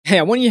Okay,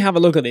 I want you to have a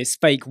look at this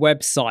fake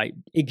website.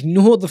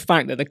 Ignore the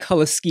fact that the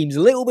color scheme's a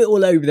little bit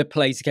all over the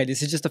place. Okay,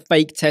 this is just a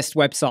fake test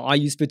website I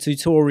use for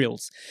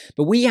tutorials.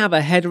 But we have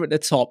a header at the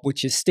top,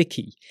 which is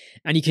sticky.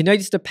 And you can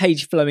notice the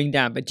page flowing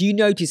down. But do you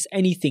notice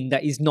anything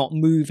that is not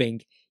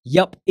moving?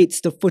 Yup, it's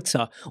the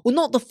footer. Well,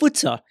 not the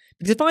footer,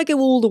 because if I go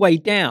all the way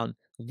down,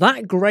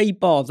 that grey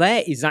bar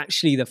there is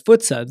actually the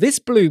footer. This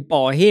blue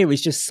bar here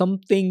is just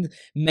something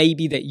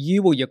maybe that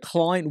you or your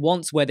client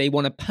wants, where they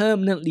want to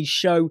permanently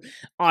show,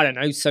 I don't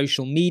know,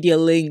 social media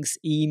links,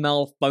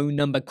 email, phone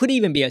number, could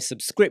even be a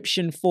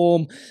subscription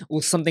form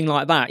or something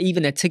like that.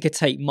 Even a ticker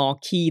tape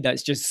marquee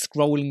that's just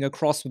scrolling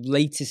across with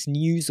latest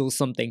news or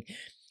something.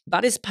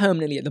 That is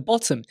permanently at the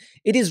bottom.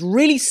 It is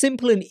really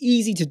simple and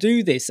easy to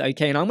do this,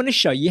 okay? And I'm going to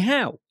show you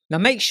how. Now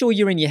make sure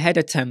you're in your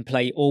header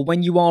template, or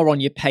when you are on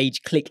your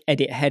page, click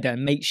edit header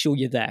and make sure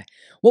you're there.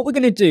 What we're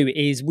going to do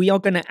is we are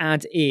going to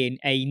add in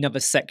another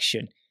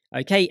section,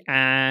 okay?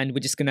 And we're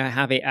just going to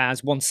have it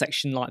as one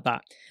section like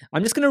that.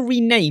 I'm just going to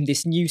rename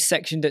this new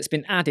section that's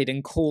been added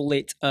and call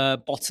it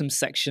bottom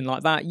section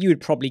like that. You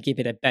would probably give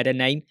it a better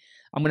name.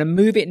 I'm going to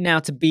move it now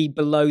to be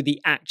below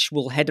the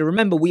actual header.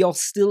 Remember, we are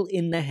still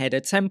in the header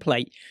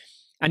template.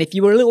 And if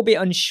you were a little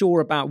bit unsure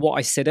about what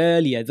I said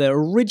earlier, the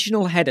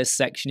original header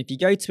section, if you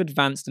go to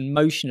advanced and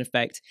motion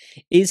effect,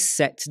 is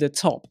set to the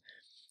top.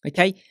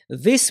 Okay,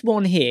 this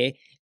one here,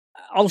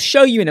 I'll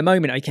show you in a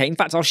moment, okay? In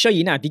fact, I'll show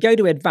you now. If you go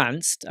to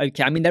advanced,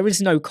 okay, I mean, there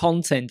is no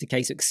content,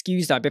 okay, so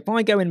excuse that. But if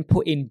I go and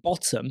put in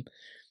bottom,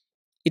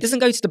 it doesn't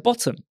go to the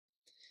bottom,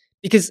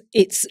 because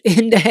it's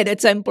in the header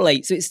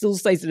template, so it still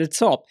stays at the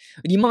top.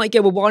 And you might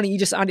go, well, why don't you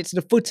just add it to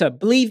the footer?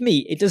 Believe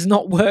me, it does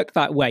not work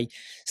that way.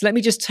 So let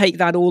me just take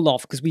that all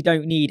off because we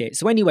don't need it.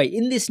 So anyway,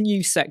 in this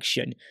new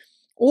section,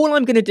 all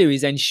I'm going to do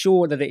is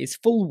ensure that it is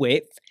full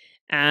width,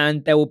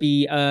 and there will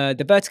be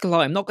the vertical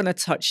height. I'm not going to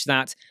touch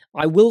that.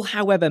 I will,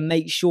 however,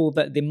 make sure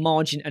that the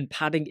margin and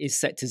padding is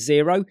set to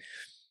 0.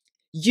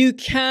 You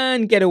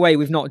can get away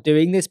with not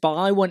doing this, but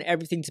I want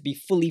everything to be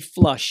fully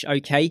flush,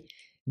 okay?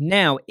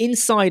 Now,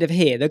 inside of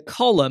here, the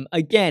column,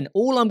 again,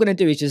 all I'm going to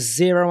do is just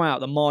zero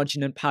out the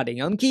margin and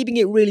padding. I'm keeping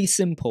it really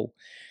simple.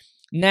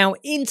 Now,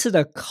 into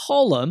the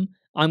column,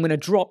 I'm going to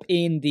drop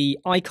in the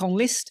icon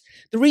list.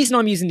 The reason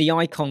I'm using the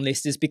icon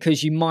list is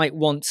because you might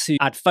want to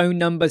add phone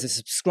numbers, a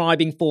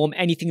subscribing form,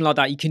 anything like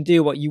that. You can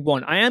do what you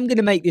want. I am going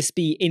to make this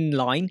be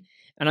inline,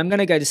 and I'm going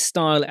to go to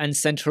style and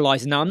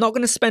centralize. Now, I'm not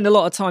going to spend a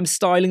lot of time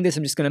styling this.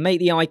 I'm just going to make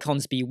the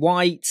icons be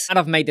white, and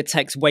I've made the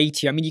text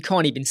weightier. I mean, you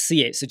can't even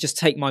see it, so just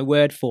take my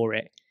word for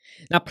it.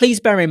 Now, please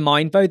bear in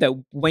mind, though, that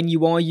when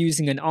you are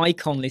using an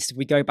icon list, if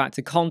we go back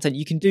to content,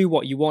 you can do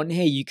what you want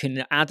here. You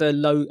can add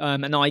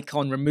an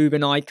icon, remove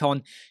an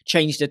icon,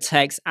 change the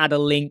text, add a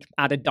link,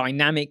 add a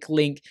dynamic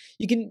link.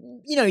 You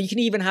can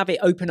even have it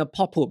open a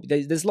pop-up.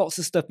 There's lots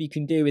of stuff you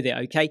can do with it,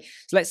 okay?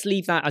 So let's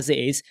leave that as it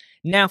is.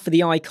 Now for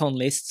the icon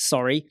list,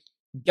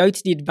 go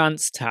to the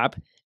advanced tab,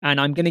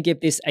 and I'm going to give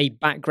this a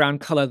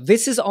background color.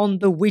 This is on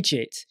the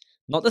widget,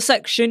 not the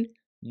section,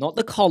 not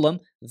the column.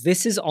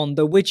 This is on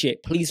the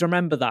widget. Please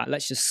remember that.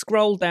 Let's just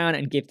scroll down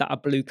and give that a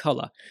blue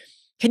color.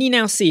 Can you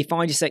now see if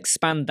I just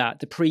expand that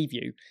to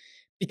preview?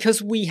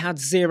 Because we had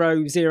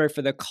 0, 0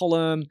 for the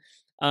column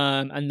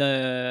and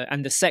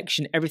the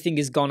section, everything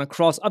is gone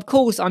across. Of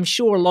course, I'm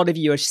sure a lot of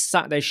you are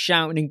sat there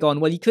shouting and gone,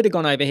 well, you could have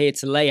gone over here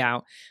to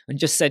layout and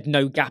just said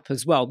no gap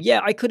as well. Yeah,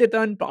 I could have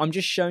done, but I'm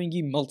just showing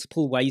you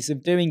multiple ways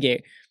of doing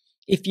it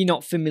if you're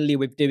not familiar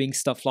with doing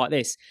stuff like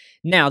this.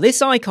 Now,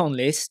 this icon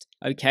list,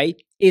 okay,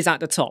 is at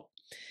the top.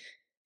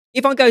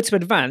 If I go to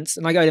advanced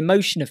and I go to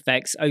motion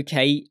effects,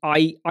 okay,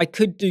 I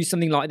could do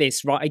something like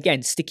this, right?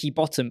 Again, sticky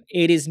bottom.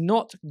 It is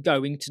not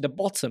going to the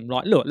bottom,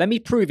 right? Look, let me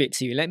prove it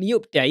to you. Let me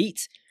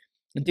update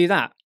and do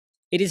that.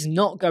 It is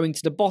not going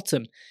to the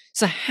bottom.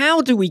 So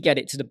how do we get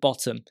it to the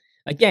bottom?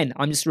 Again,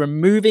 I'm just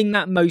removing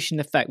that motion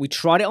effect. We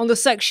tried it on the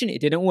section,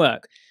 it didn't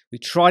work. We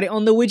tried it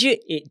on the widget,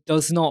 it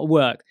does not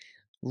work.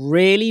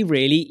 Really,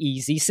 really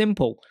easy,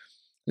 simple.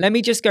 Let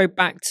me just go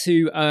back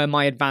to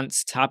my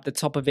advanced tab, the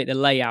top of it, the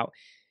layout.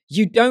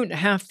 You don't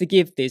have to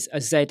give this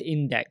a Z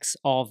index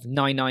of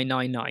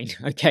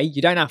 9999, okay?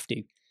 You don't have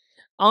to.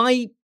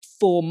 I,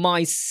 for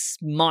my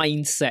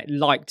mindset,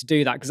 like to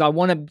do that because I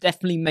want to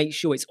definitely make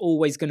sure it's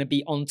always going to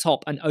be on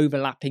top and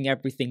overlapping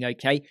everything,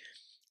 okay?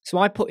 So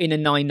I put in a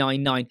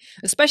 999,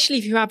 especially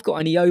if you have got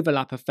any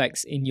overlap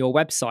effects in your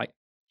website.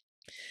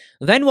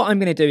 Then what I'm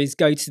going to do is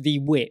go to the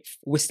width.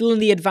 We're still in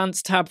the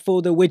advanced tab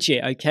for the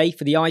widget, okay,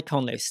 for the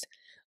icon list.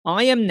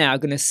 I am now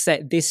going to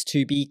set this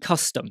to be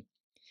custom.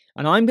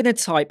 And I'm going to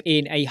type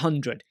in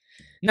 100.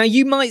 Now,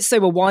 you might say,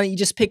 well, why don't you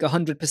just pick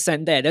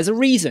 100% there? There's a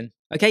reason,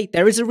 okay?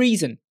 There is a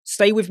reason.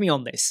 Stay with me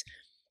on this.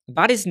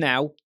 That is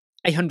now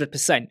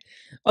 100%.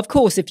 Of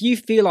course, if you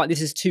feel like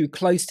this is too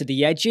close to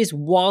the edges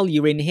while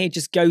you're in here,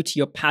 just go to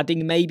your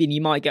padding maybe, and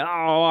you might go,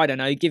 oh, I don't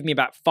know, give me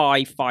about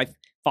 5.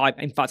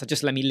 In fact,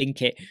 just let me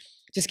link it.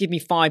 Just give me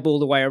 5 all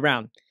the way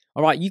around.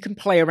 All right, you can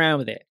play around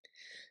with it.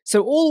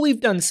 So all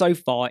we've done so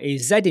far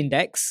is Z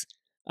index,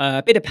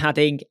 a bit of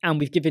padding, and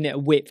we've given it a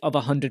width of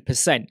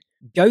 100%.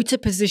 Go to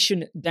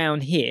position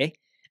down here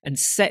and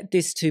set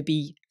this to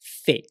be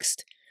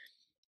fixed.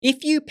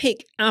 If you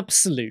pick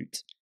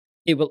absolute,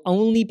 it will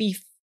only be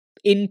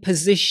in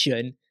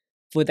position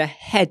for the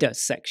header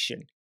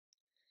section.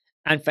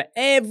 And for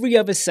every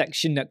other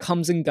section that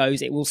comes and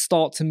goes, it will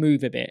start to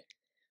move a bit.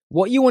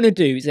 What you want to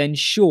do is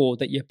ensure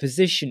that your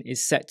position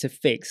is set to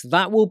fixed.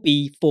 That will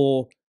be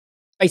for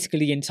basically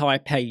the entire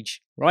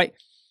page, right?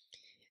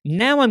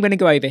 Now I'm going to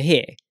go over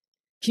here.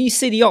 Can you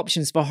see the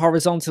options for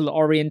horizontal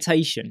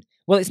orientation?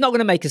 Well, it's not going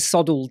to make a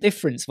sod all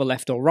difference for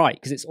left or right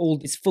because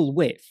it's full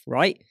width,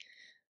 right?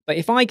 But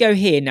if I go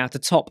here now to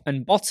top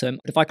and bottom,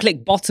 if I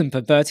click bottom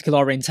for vertical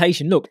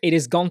orientation, look, it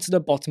has gone to the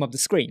bottom of the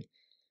screen.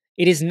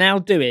 It is now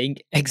doing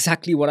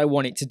exactly what I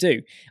want it to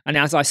do. And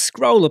as I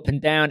scroll up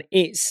and down,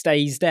 it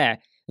stays there.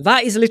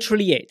 That is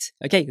literally it.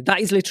 Okay, that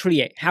is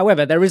literally it.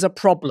 However, there is a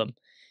problem.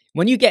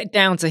 When you get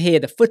down to here,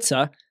 the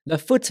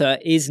footer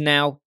is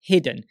now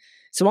hidden.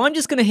 So I'm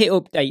just going to hit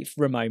update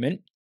for a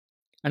moment.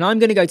 And I'm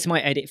going to go to my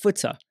edit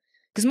footer.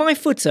 Because my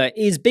footer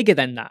is bigger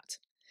than that.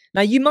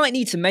 Now, you might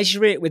need to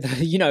measure it with,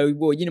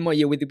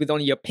 with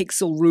on your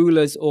pixel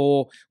rulers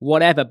or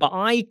whatever. But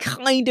I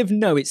kind of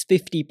know it's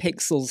 50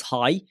 pixels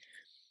high.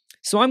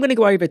 So I'm going to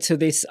go over to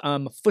this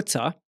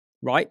footer,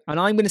 right? And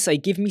I'm going to say,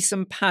 give me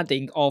some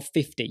padding of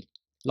 50,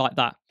 like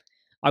that.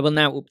 I will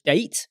now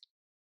update.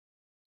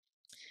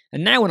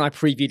 And now when I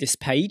preview this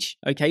page,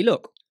 okay,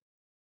 look,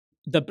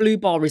 the blue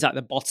bar is at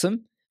the bottom.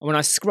 And when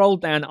I scroll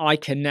down, I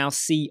can now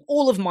see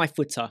all of my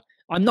footer.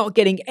 I'm not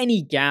getting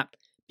any gap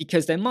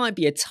because there might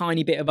be a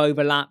tiny bit of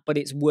overlap, but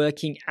it's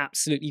working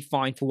absolutely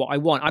fine for what I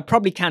want. I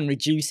probably can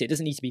reduce it. It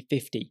doesn't need to be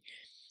 50.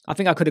 I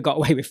think I could have got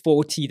away with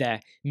 40 there,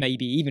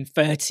 maybe even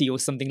 30 or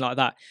something like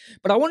that.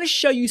 But I want to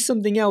show you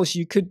something else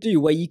you could do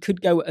where you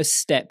could go a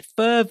step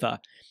further.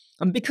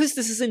 And because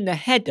this is in the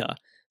header,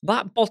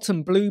 that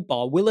bottom blue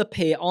bar will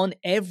appear on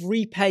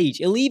every page.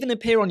 It'll even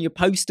appear on your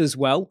post as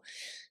well.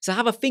 So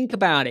have a think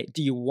about it.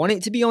 Do you want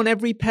it to be on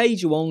every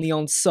page or only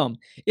on some?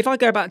 If I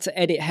go back to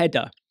edit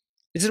header,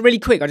 this is really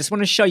quick. I just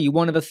want to show you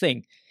one other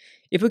thing.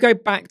 If we go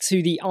back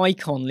to the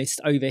icon list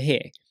over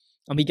here,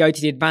 and we go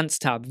to the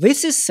advanced tab,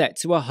 this is set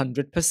to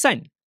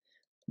 100%.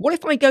 What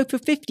if I go for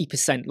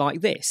 50%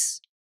 like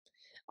this?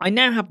 I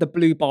now have the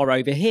blue bar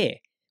over here.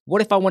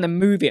 What if I want to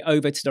move it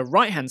over to the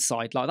right-hand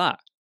side like that?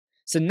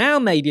 So now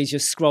maybe as you're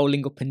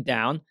scrolling up and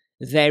down,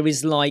 there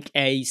is like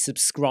a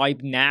subscribe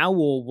now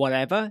or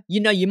whatever.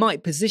 You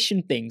might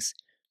position things.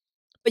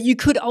 But you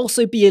could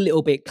also be a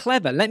little bit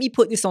clever. Let me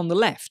put this on the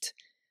left.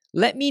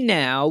 Let me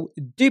now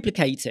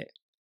duplicate it,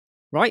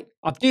 right?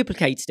 I've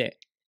duplicated it.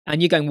 And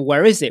you're going, well,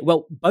 where is it?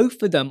 Well,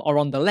 both of them are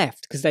on the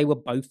left because they were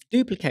both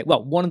duplicate.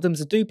 Well, one of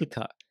them's a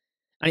duplicate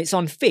and it's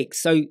on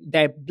fixed. So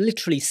they're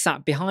literally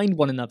sat behind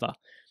one another.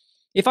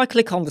 If I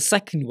click on the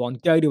second one,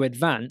 go to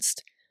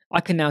advanced,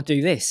 I can now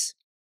do this.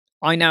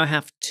 I now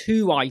have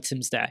 2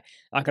 items there.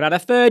 I could add a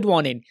third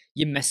one in.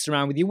 You mess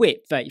around with your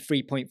width,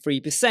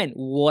 33.3%,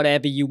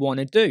 whatever you want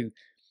to do.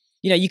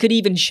 You could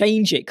even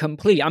change it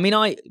completely. I mean,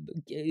 I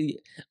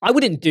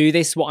wouldn't do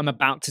this, what I'm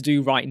about to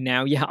do right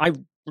now. Yeah, I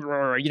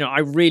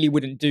really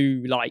wouldn't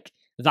do like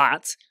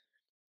that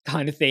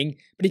kind of thing.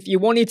 But if you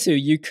wanted to,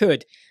 you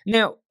could.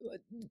 Now,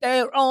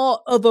 there are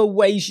other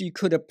ways you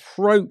could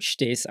approach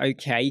this,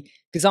 okay?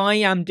 Because I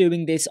am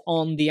doing this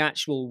on the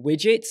actual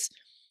widgets.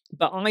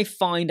 But I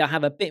find I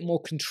have a bit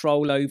more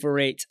control over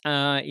it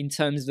in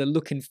terms of the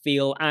look and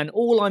feel. And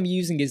all I'm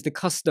using is the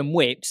custom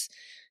whips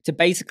to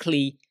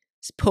basically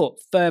put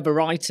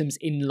further items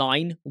in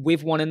line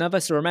with one another.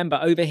 So remember,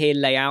 over here,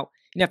 layout.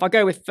 If I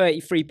go with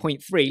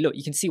 33.3, look,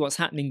 you can see what's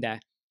happening there.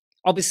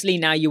 Obviously,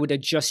 now you would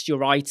adjust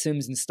your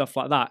items and stuff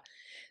like that.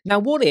 Now,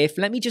 what if,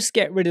 let me just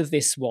get rid of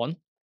this one.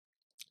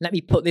 Let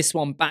me put this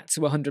one back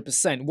to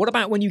 100%. What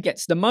about when you get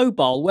to the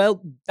mobile?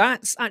 Well,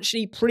 that's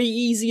actually pretty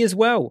easy as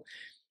well.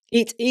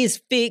 It is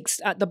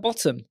fixed at the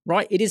bottom,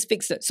 right? It is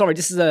fixed at, sorry,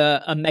 this is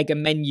a mega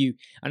menu.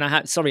 And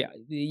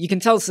you can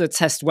tell this is a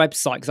test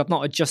website because I've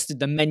not adjusted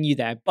the menu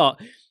there, but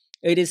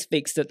it is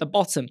fixed at the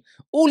bottom.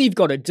 All you've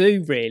got to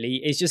do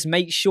really is just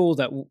make sure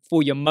that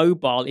for your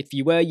mobile, if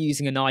you were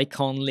using an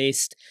icon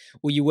list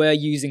or you were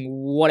using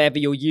whatever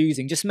you're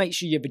using, just make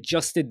sure you've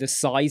adjusted the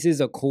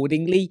sizes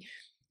accordingly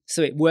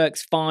so it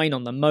works fine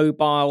on the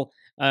mobile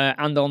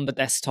and on the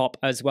desktop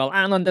as well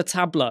and on the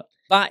tablet.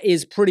 That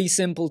is pretty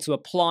simple to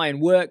apply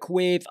and work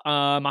with.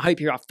 I hope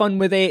you have fun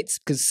with it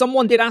because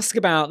someone did ask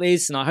about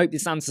this and I hope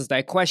this answers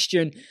their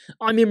question.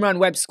 I'm Imran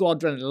Web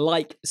Squadron.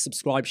 Like,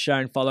 subscribe, share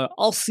and follow.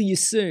 I'll see you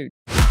soon.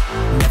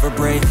 Never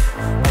break,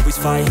 always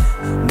fight,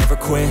 never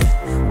quit,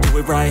 do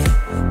it right,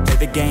 play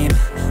the game,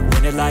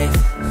 win it life,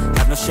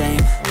 have no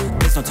shame,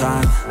 there's no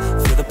time,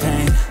 feel the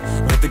pain,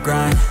 live the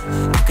grind,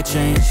 I could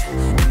change,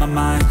 in my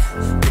mind,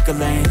 pick a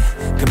lane,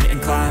 commit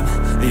and climb,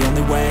 the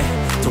only way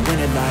to win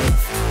it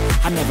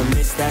life, I never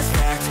miss, that's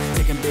fact,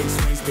 taking big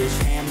swings,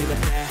 bitch, hand me the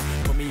bat,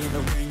 put me in the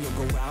ring.